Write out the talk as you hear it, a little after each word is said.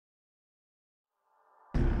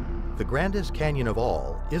The grandest canyon of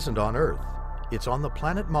all isn't on Earth. It's on the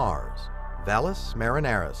planet Mars, Valles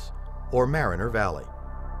Marineris, or Mariner Valley.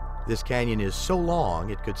 This canyon is so long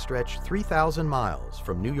it could stretch 3,000 miles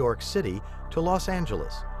from New York City to Los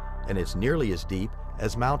Angeles, and it's nearly as deep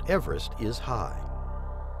as Mount Everest is high.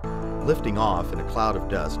 Lifting off in a cloud of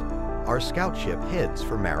dust, our scout ship heads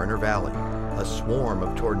for Mariner Valley. A swarm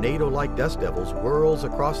of tornado-like dust devils whirls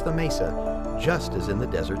across the mesa, just as in the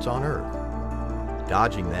deserts on Earth.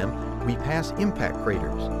 Dodging them, we pass impact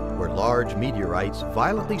craters, where large meteorites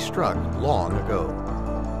violently struck long ago.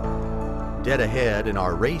 Dead ahead in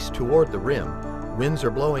our race toward the rim, winds are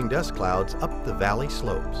blowing dust clouds up the valley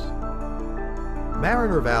slopes.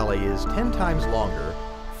 Mariner Valley is 10 times longer,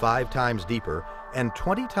 5 times deeper, and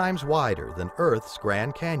 20 times wider than Earth's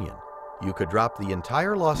Grand Canyon. You could drop the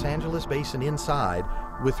entire Los Angeles basin inside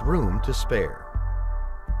with room to spare.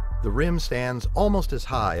 The rim stands almost as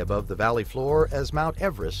high above the valley floor as Mount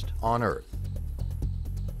Everest on Earth.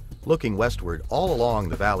 Looking westward all along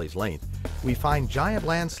the valley's length, we find giant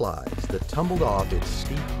landslides that tumbled off its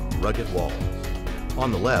steep, rugged walls.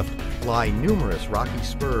 On the left lie numerous rocky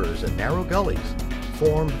spurs and narrow gullies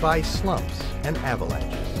formed by slumps and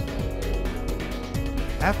avalanches.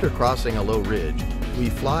 After crossing a low ridge,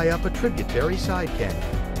 we fly up a tributary side canyon.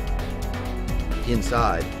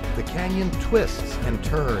 Inside, the canyon twists and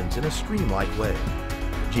turns in a stream-like way.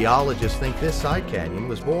 Geologists think this side canyon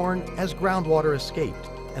was born as groundwater escaped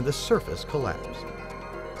and the surface collapsed.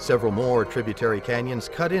 Several more tributary canyons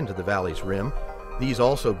cut into the valley's rim. These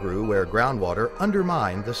also grew where groundwater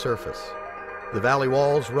undermined the surface. The valley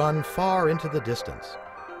walls run far into the distance.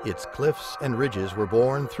 Its cliffs and ridges were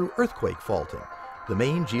born through earthquake faulting, the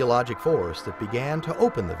main geologic force that began to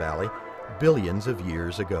open the valley billions of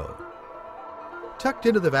years ago. Tucked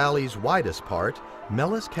into the valley's widest part,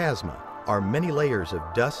 Valles Chasma, are many layers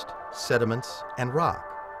of dust, sediments, and rock.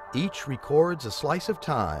 Each records a slice of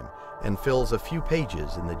time and fills a few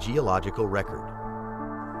pages in the geological record.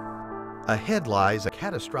 Ahead lies a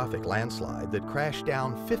catastrophic landslide that crashed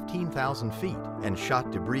down 15,000 feet and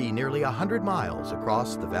shot debris nearly 100 miles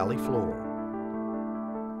across the valley floor.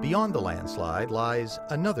 Beyond the landslide lies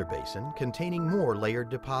another basin containing more layered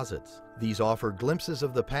deposits. These offer glimpses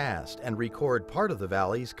of the past and record part of the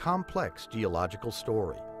valley's complex geological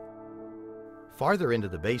story. Farther into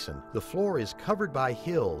the basin, the floor is covered by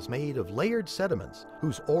hills made of layered sediments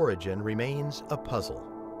whose origin remains a puzzle.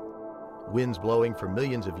 Winds blowing for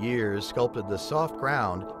millions of years sculpted the soft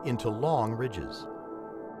ground into long ridges.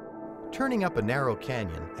 Turning up a narrow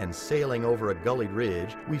canyon and sailing over a gullied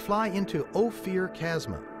ridge, we fly into Ophir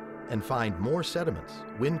Chasma and find more sediments,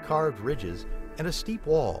 wind-carved ridges, and a steep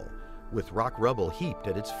wall with rock rubble heaped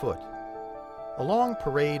at its foot. A long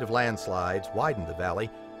parade of landslides widened the valley,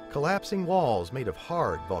 collapsing walls made of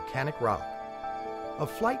hard volcanic rock. A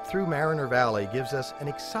flight through Mariner Valley gives us an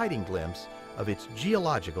exciting glimpse of its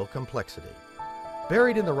geological complexity.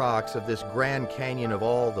 Buried in the rocks of this Grand Canyon of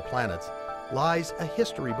all the planets lies a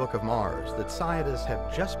history book of Mars that scientists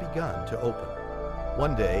have just begun to open.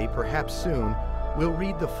 One day, perhaps soon, we'll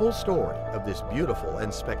read the full story of this beautiful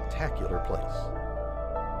and spectacular place.